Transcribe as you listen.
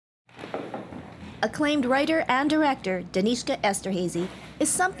Acclaimed writer and director Danishka Esterhazy is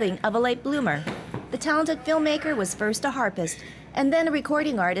something of a late bloomer. The talented filmmaker was first a harpist and then a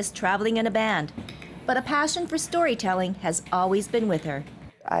recording artist traveling in a band. But a passion for storytelling has always been with her.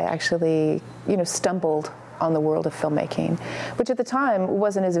 I actually, stumbled on the world of filmmaking, which at the time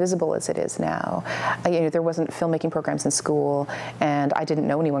wasn't as visible as it is now. There wasn't filmmaking programs in school, and I didn't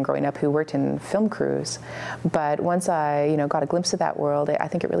know anyone growing up who worked in film crews. But once I, got a glimpse of that world, I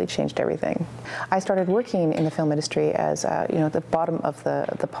think it really changed everything. I started working in the film industry as, at the bottom of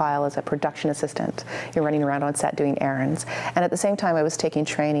the pile as a production assistant. You're running around on set doing errands. And at the same time, I was taking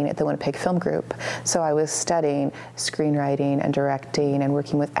training at the Winnipeg Film Group. So I was studying screenwriting and directing and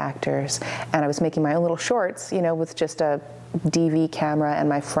working with actors. And I was making my own little shorts, with just a DV camera and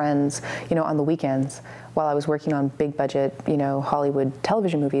my friends, on the weekends while I was working on big budget, Hollywood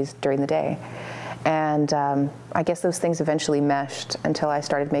television movies during the day. And I guess those things eventually meshed until I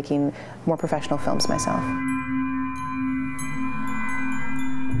started making more professional films myself.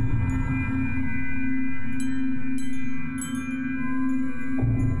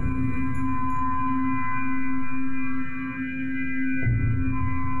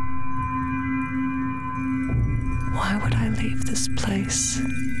 Why would I leave this place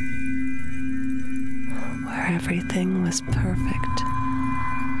where everything was perfect?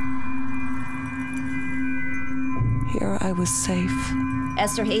 Here I was safe.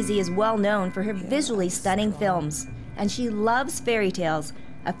 Esterhazy is well known for her visually stunning films, and she loves fairy tales,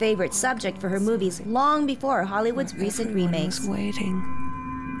 a favorite subject for her movies long before Hollywood's recent remakes. Was waiting.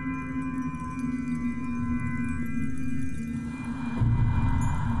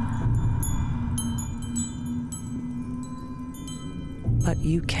 But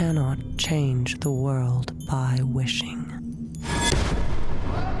you cannot change the world by wishing.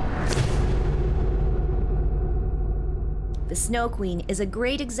 The Snow Queen is a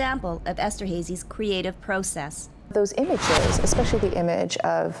great example of Esterhazy's creative process. Those images, especially the image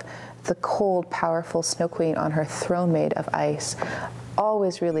of the cold, powerful Snow Queen on her throne made of ice,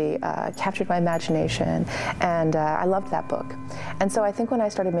 always really captured my imagination, and I loved that book. And so I think when I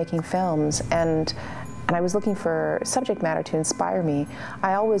started making films and I was looking for subject matter to inspire me,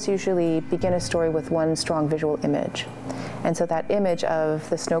 I always usually begin a story with one strong visual image. And so that image of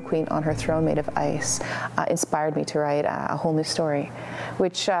the Snow Queen on her throne made of ice inspired me to write a whole new story,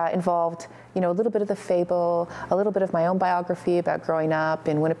 which involved a little bit of the fable, a little bit of my own biography about growing up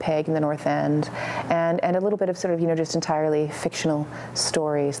in Winnipeg in the North End, and a little bit of sort of, just entirely fictional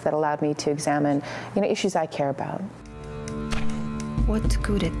stories that allowed me to examine, issues I care about. What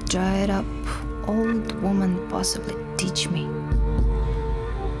could a dried up old woman possibly teach me?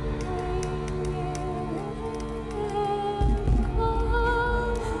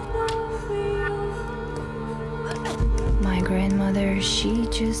 My grandmother, she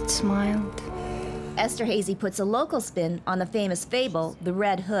just smiled. Esterhazy puts a local spin on the famous fable, The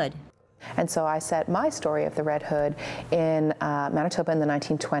Red Hood. And so I set my story of the Red Hood in Manitoba in the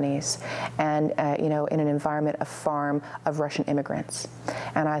 1920s, and in an environment, a farm of Russian immigrants.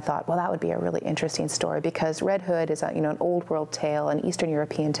 And I thought, well, that would be a really interesting story because Red Hood is an old world tale, an Eastern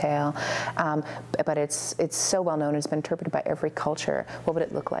European tale, but it's so well known and it's been interpreted by every culture. What would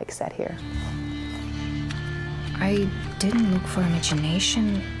it look like set here? I didn't look for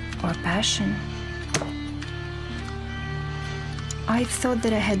imagination or passion. I thought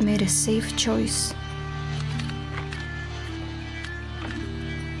that I had made a safe choice.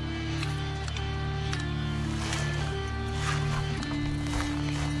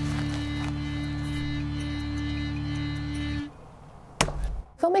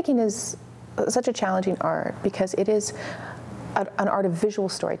 Filmmaking is such a challenging art because it is an art of visual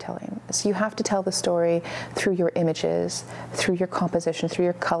storytelling. So you have to tell the story through your images, through your composition, through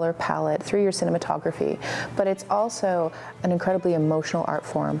your color palette, through your cinematography. But it's also an incredibly emotional art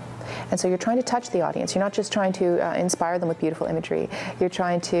form. And so you're trying to touch the audience. You're not just trying to inspire them with beautiful imagery. You're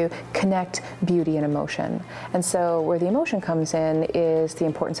trying to connect beauty and emotion. And so where the emotion comes in is the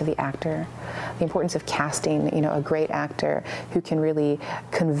importance of the actor, the importance of casting, a great actor who can really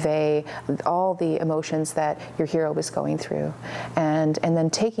convey all the emotions that your hero is going through. And then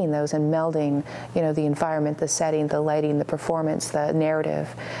taking those and melding, the environment, the setting, the lighting, the performance, the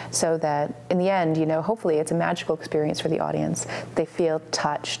narrative, so that in the end, hopefully it's a magical experience for the audience. They feel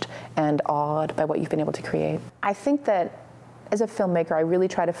touched and awed by what you've been able to create. I think that as a filmmaker, I really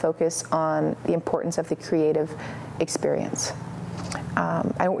try to focus on the importance of the creative experience.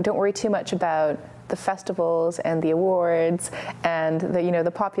 I don't worry too much about the festivals and the awards and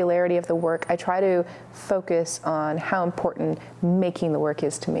the popularity of the work. I try to focus on how important making the work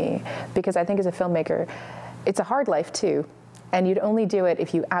is to me, because I think as a filmmaker, it's a hard life too. And you'd only do it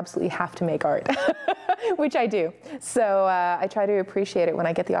if you absolutely have to make art, which I do. So I try to appreciate it when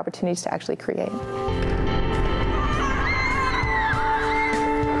I get the opportunities to actually create.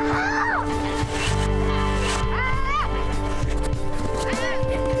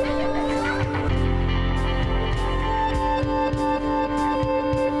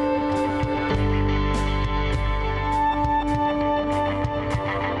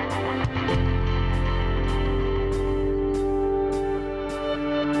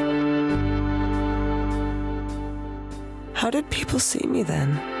 How did people see me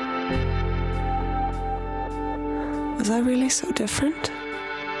then? Was I really so different?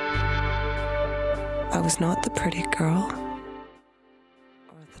 I was not the pretty girl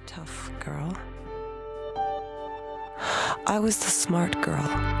or the tough girl. I was the smart girl.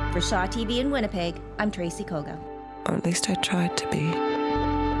 For Shaw TV in Winnipeg, I'm Tracy Koga. Or at least I tried to be.